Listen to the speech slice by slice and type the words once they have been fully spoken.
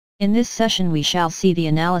In this session we shall see the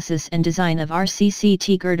analysis and design of RCC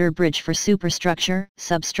T-Girder Bridge for superstructure,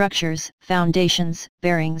 substructures, foundations,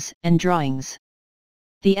 bearings, and drawings.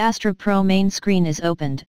 The ASTRA Pro main screen is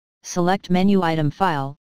opened, select Menu Item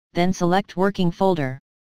File, then select Working Folder.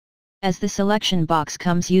 As the selection box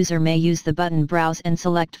comes, user may use the button Browse and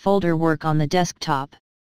select Folder Work on the desktop.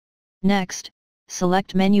 Next,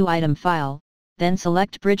 select Menu Item File, then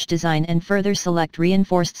select Bridge Design and further select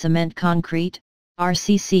Reinforced Cement Concrete,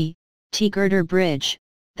 RCC, T-Girder Bridge,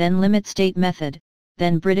 then Limit State Method,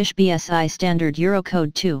 then British Standard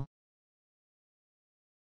Eurocode 2.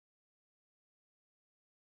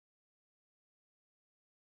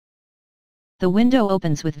 The window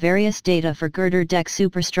opens with various data for girder deck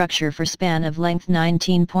superstructure for span of length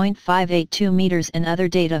 19.582 meters and other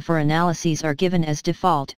data for analyses are given as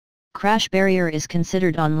default. Crash barrier is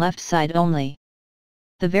considered on left side only.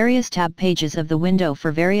 The various tab pages of the window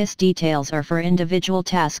for various details are for individual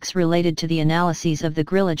tasks related to the analyses of the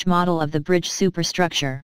grillage model of the bridge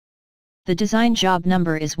superstructure. The design job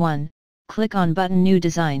number is 1, click on button New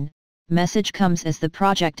Design, message comes as the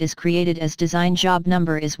project is created as design job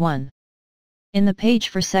number is 1. In the page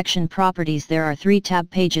for section properties there are 3 tab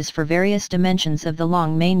pages for various dimensions of the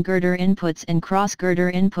long main girder inputs and cross girder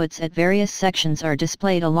inputs at various sections are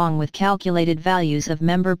displayed along with calculated values of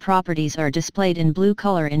member properties are displayed in blue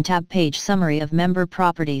color in tab page Summary of member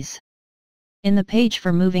properties. In the page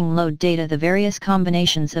for moving load data the various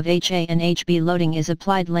combinations of HA and HB loading is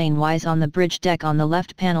applied lane-wise on the bridge deck on the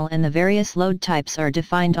left panel and the various load types are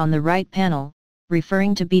defined on the right panel,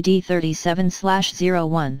 referring to BD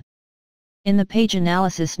 37/01. In the page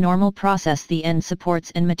analysis normal process the end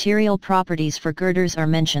supports and material properties for girders are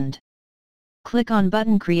mentioned. Click on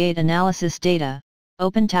button Create Analysis Data,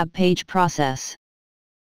 open tab Page Process.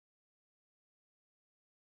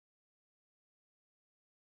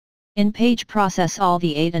 In Page Process all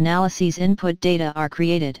the 8 analyses input data are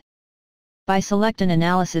created. By select an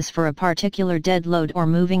analysis for a particular dead load or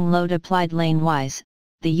moving load applied lane-wise,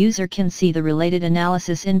 the user can see the related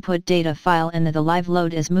analysis input data file and the live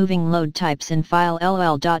load as moving load types in file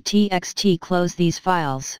ll.txt. Close these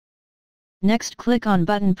files. Next click on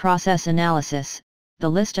button Process Analysis, the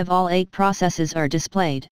list of all 8 processes are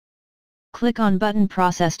displayed. Click on button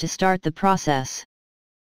Process to start the process.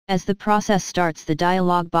 As the process starts the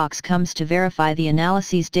dialog box comes to verify the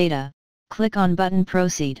analyses data, click on button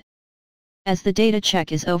Proceed. As the data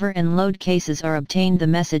check is over and load cases are obtained the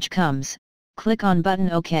message comes, click on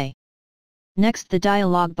button OK. Next the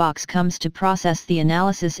dialog box comes to process the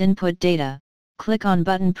analysis input data, click on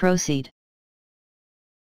button Proceed.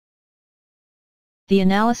 The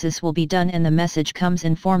analysis will be done and the message comes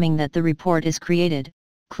informing that the report is created,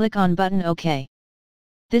 click on button OK.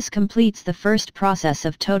 This completes the first process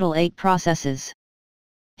of total 8 processes.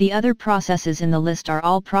 The other processes in the list are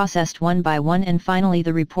all processed one by one and finally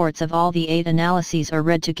the reports of all the 8 analyses are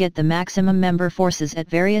read to get the maximum member forces at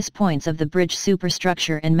various points of the bridge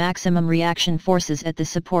superstructure and maximum reaction forces at the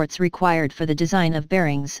supports required for the design of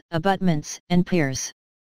bearings, abutments, and piers.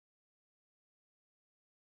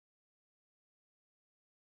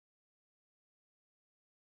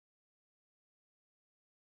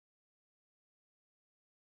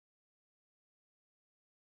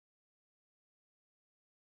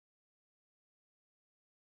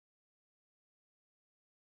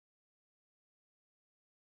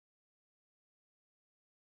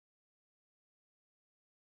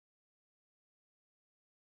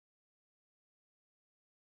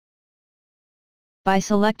 By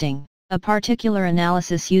selecting a particular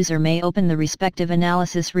analysis user may open the respective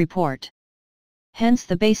analysis report. Hence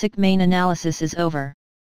the basic main analysis is over.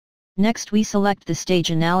 Next we select the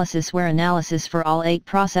stage analysis where analysis for all 8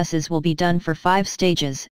 processes will be done for 5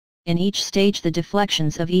 stages. In each stage the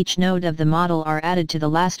deflections of each node of the model are added to the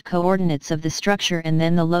last coordinates of the structure and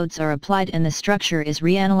then the loads are applied and the structure is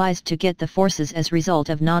reanalyzed to get the forces as result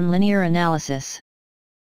of nonlinear analysis.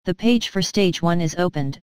 The page for stage 1 is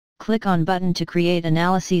opened. Click on button to create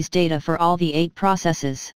analyses data for all the 8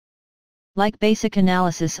 processes. Like basic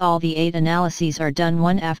analysis all the 8 analyses are done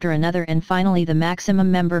one after another and finally the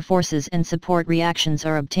maximum member forces and support reactions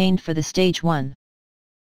are obtained for the stage 1.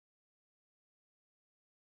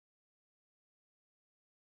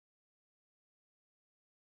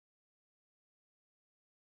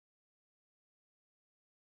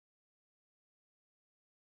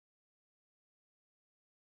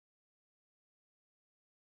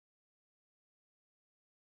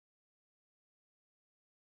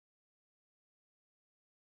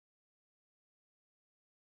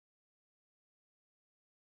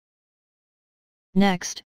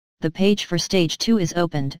 Next, the page for stage 2 is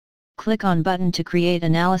opened. click on button to create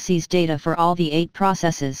analyses data for all the 8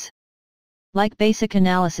 processes. Like basic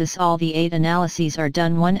analysis, all the 8 analyses are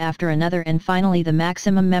done one after another, and finally the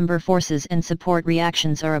maximum member forces and support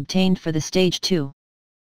reactions are obtained for the stage 2.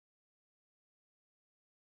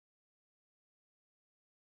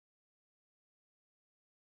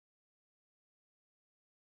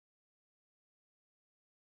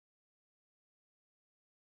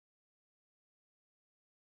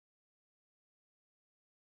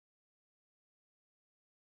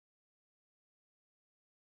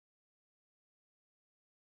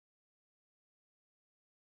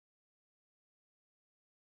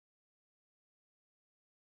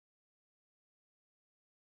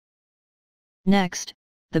 Next,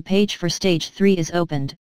 the page for stage 3 is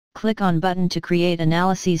opened. Click on button to create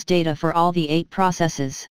analyses data for all the 8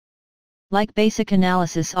 processes. Like basic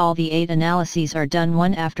analysis, all the 8 analyses are done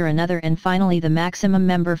one after another, and finally the maximum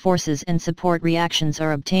member forces and support reactions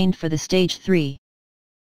are obtained for the stage 3.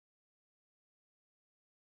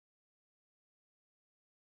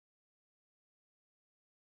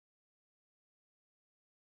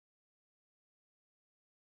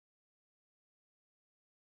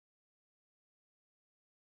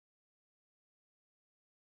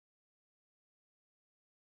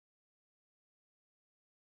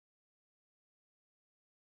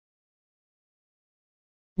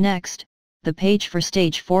 Next, the page for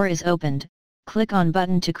stage 4 is opened. Click on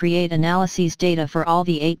button to create analyses data for all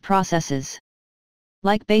the 8 processes.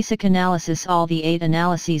 Like basic analysis, all the 8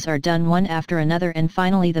 analyses are done one after another, and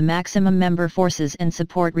finally the maximum member forces and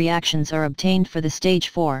support reactions are obtained for the stage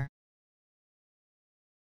 4.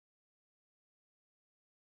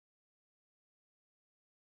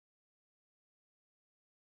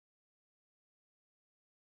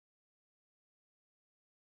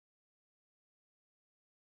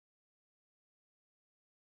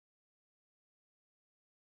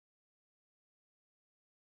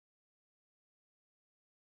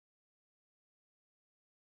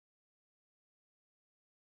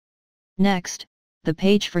 Next, the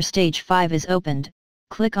page for stage 5 is opened.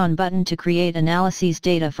 Click on button to create analyses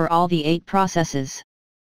data for all the 8 processes.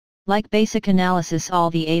 Like basic analysis,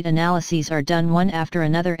 all the 8 analyses are done one after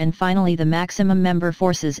another, and finally the maximum member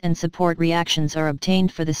forces and support reactions are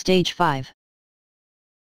obtained for the stage 5.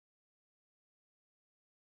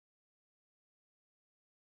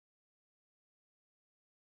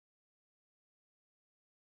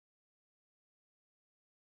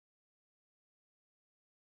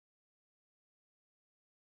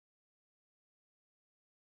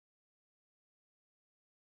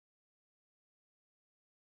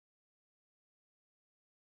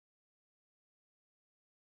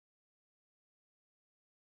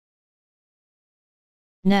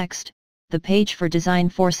 Next, the page for design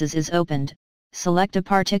forces is opened. Select a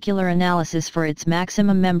particular analysis for its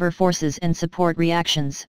maximum member forces and support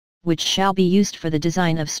reactions, which shall be used for the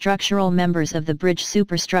design of structural members of the bridge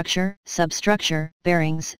superstructure, substructure,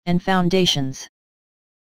 bearings, and foundations.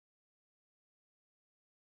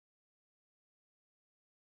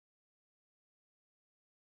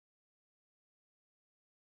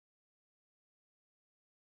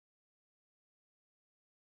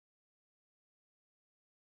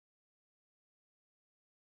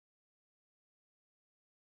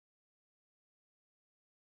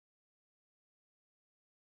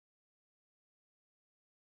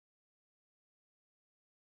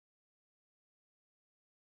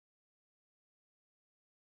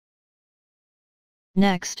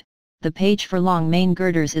 Next, the page for long main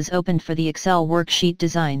girders is opened for the Excel worksheet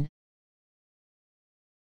design.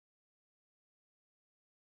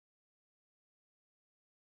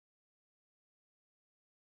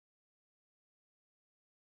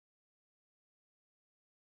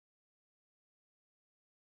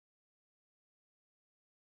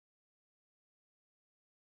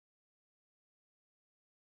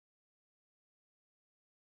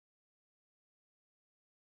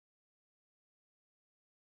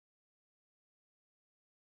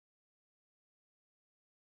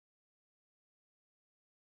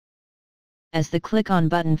 As the click on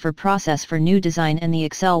button for process for new design, and the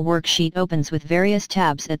Excel worksheet opens with various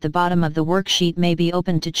tabs at the bottom of the worksheet may be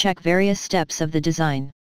opened to check various steps of the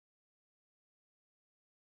design.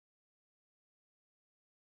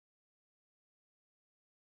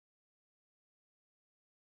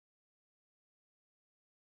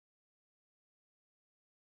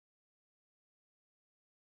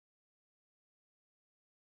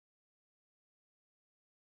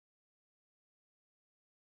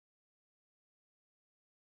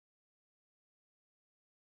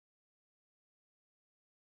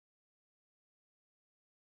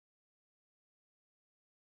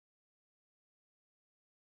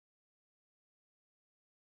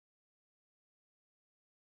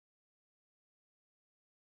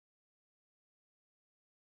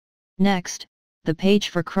 Next, the page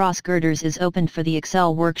for cross girders is opened for the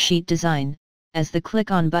Excel worksheet design, as the click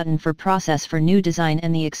on button for process for new design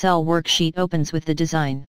and the Excel worksheet opens with the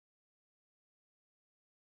design.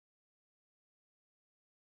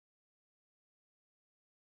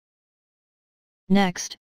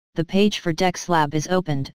 Next, the page for deck slab is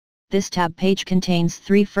opened. This tab page contains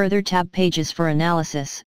 3 further tab pages for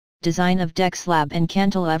analysis, design of deck slab and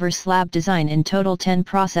cantilever slab design, in total 10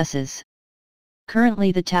 processes.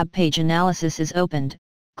 Currently the tab page analysis is opened.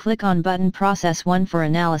 Click on button process 1 for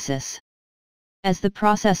analysis. As the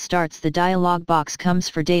process starts, the dialog box comes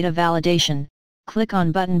for data validation. Click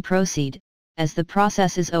on button proceed. As the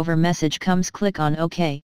process is over, message comes, click on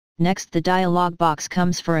OK. Next, the dialog box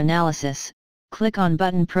comes for analysis. Click on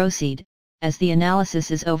button proceed. As the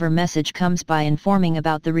analysis is over, message comes by informing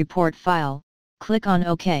about the report file. Click on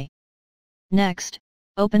OK. Next,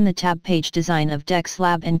 open the tab page design of deck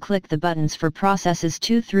slab and click the buttons for processes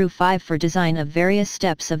 2 through 5 for design of various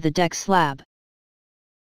steps of the deck slab.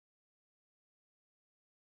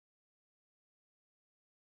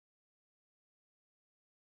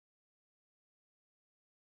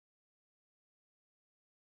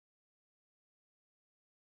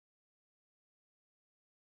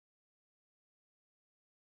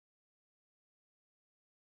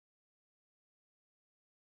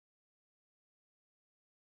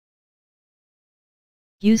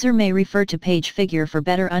 User may refer to page figure for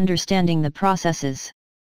better understanding the processes.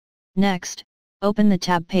 Next, open the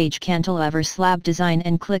tab page cantilever slab design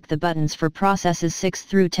and click the buttons for processes 6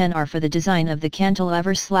 through 10 are for the design of the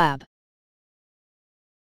cantilever slab.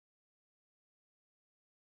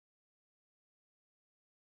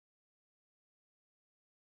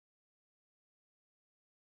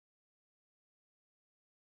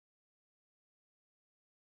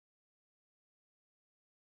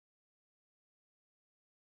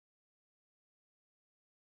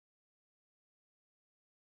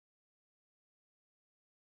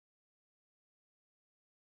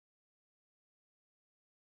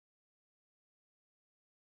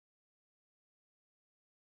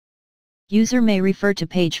 User may refer to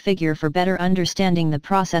page figure for better understanding the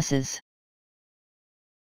processes.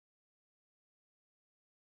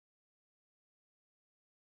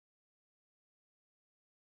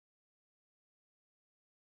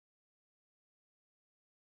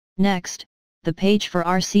 Next, the page for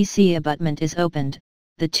RCC abutment is opened.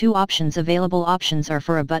 The 2 available options are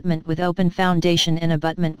for abutment with open foundation and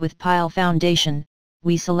abutment with pile foundation.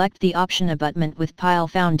 We select the option abutment with pile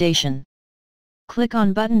foundation. Click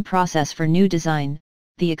on button process for new design.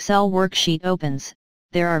 The Excel worksheet opens.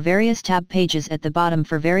 There are various tab pages at the bottom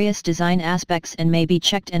for various design aspects and may be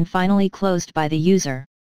checked and finally closed by the user.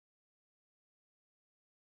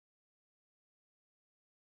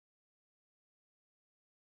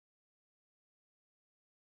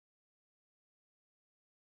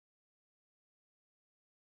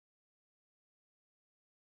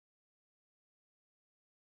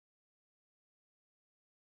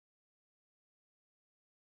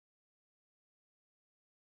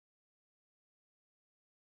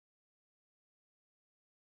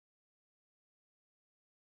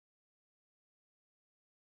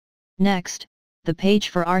 Next, the page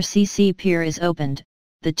for RCC pier is opened.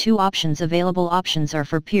 The 2 available options are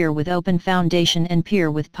for pier with open foundation and pier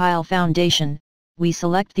with pile foundation. We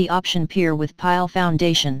select the option pier with pile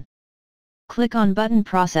foundation. Click on button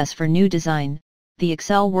process for new design. The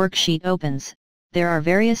Excel worksheet opens. There are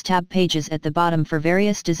various tab pages at the bottom for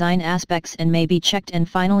various design aspects and may be checked and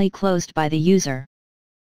finally closed by the user.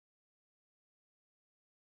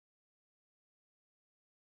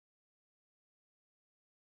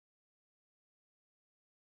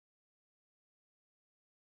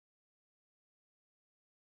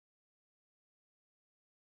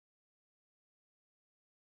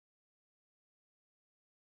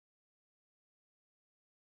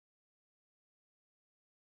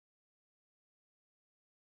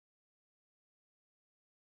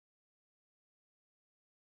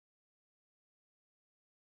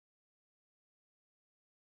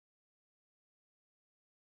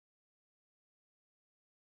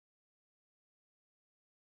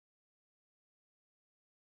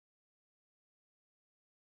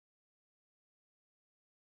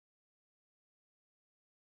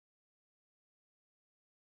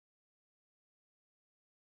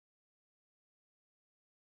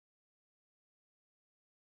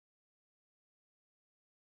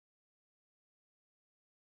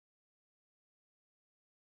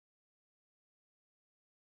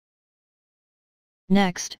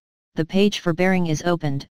 Next, the page for bearing is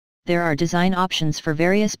opened. There are design options for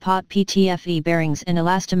various pot PTFE bearings and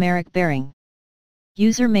elastomeric bearing.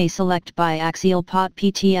 User may select biaxial pot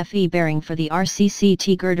PTFE bearing for the RCC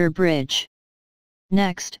T-Girder Bridge.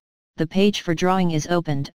 Next, the page for drawing is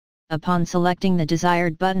opened. Upon selecting the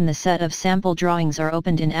desired button, the set of sample drawings are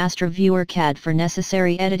opened in ASTRA Viewer CAD for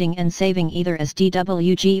necessary editing and saving either as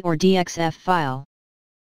DWG or DXF file.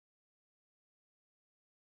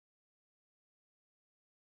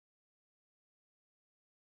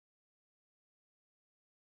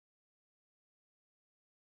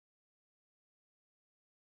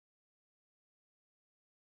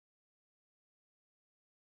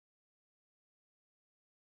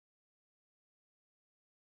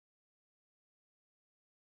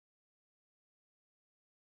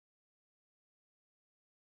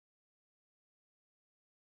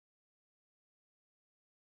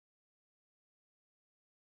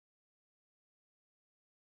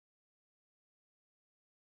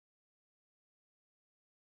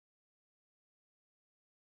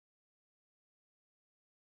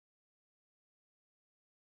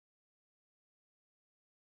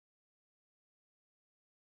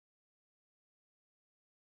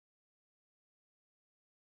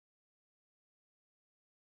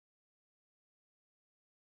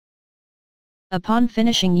 Upon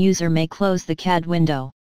finishing, user may close the CAD window.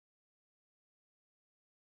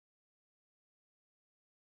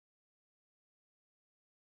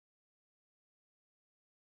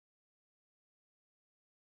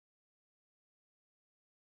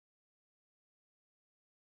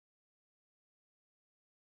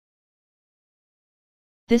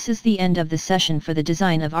 This is the end of the session for the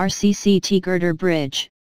design of RCC T-Girder Bridge.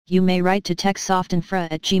 You may write to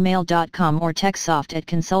techsoftinfra@gmail.com or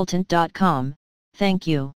techsoft@consultant.com. Thank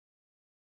you.